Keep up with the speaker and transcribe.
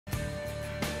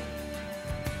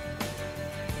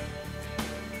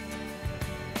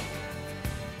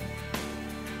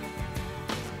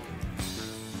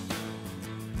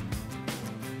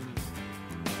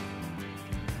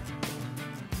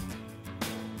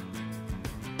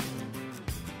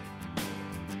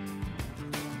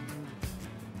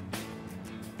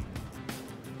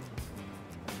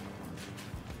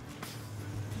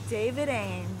David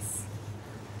Aames.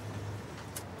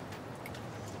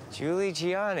 Julie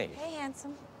Gianni. Hey,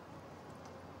 handsome.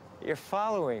 You're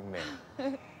following me.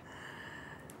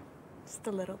 Just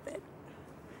a little bit.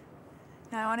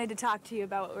 Now, I wanted to talk to you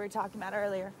about what we were talking about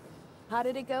earlier. How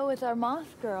did it go with our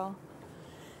moth girl?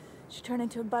 Did she turn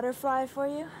into a butterfly for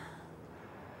you?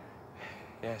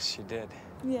 Yes, she did.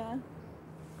 Yeah.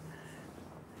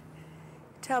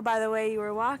 Tell by the way you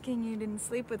were walking, you didn't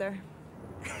sleep with her.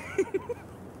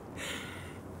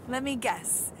 Let me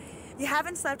guess. You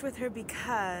haven't slept with her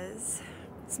because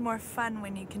it's more fun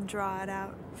when you can draw it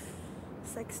out.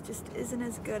 Sex just isn't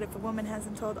as good if a woman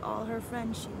hasn't told all her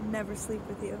friends she'd never sleep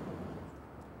with you.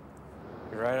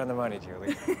 You're right on the money,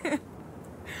 Julie.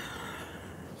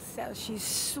 So she's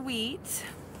sweet.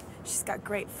 She's got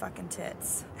great fucking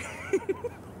tits.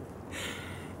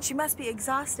 She must be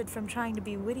exhausted from trying to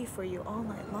be witty for you all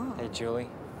night long. Hey, Julie.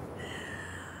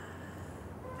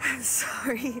 I'm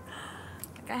sorry.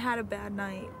 Like, I had a bad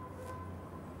night.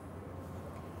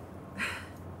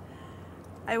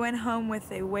 I went home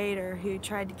with a waiter who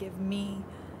tried to give me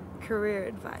career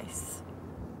advice.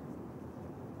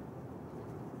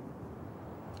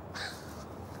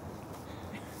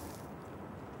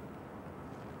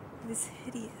 It was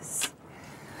hideous.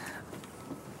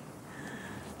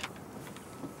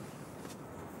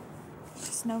 There's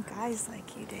just no guys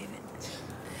like you, David.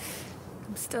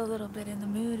 I'm still a little bit in the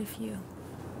mood if you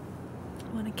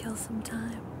want to kill some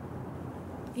time.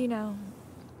 You know,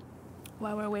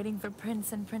 while we're waiting for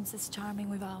Prince and Princess Charming,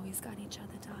 we've always got each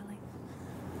other, darling.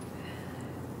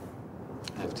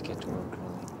 I have to get to work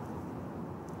early.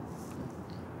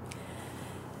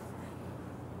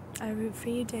 I root for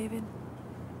you, David.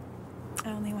 I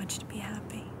only want you to be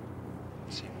happy.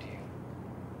 Same to you.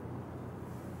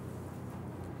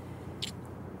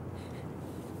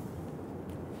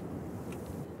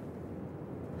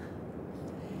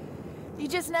 You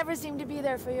just never seem to be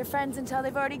there for your friends until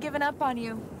they've already given up on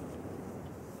you.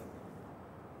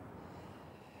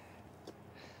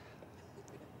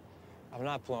 I'm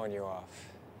not blowing you off.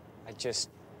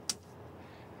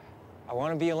 I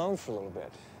want to be alone for a little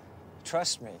bit.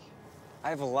 Trust me. I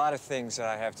have a lot of things that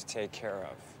I have to take care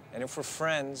of. And if we're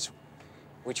friends,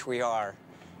 which we are,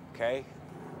 okay,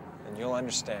 then you'll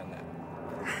understand that.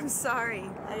 I'm sorry.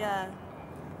 I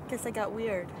guess I got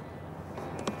weird.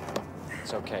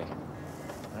 It's okay,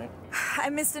 all right?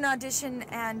 I missed an audition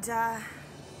and, I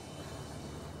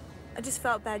just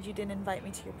felt bad you didn't invite me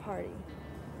to your party.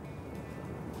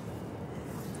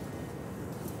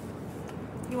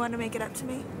 You want to make it up to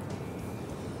me?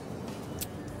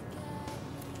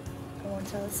 I won't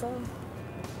tell a soul.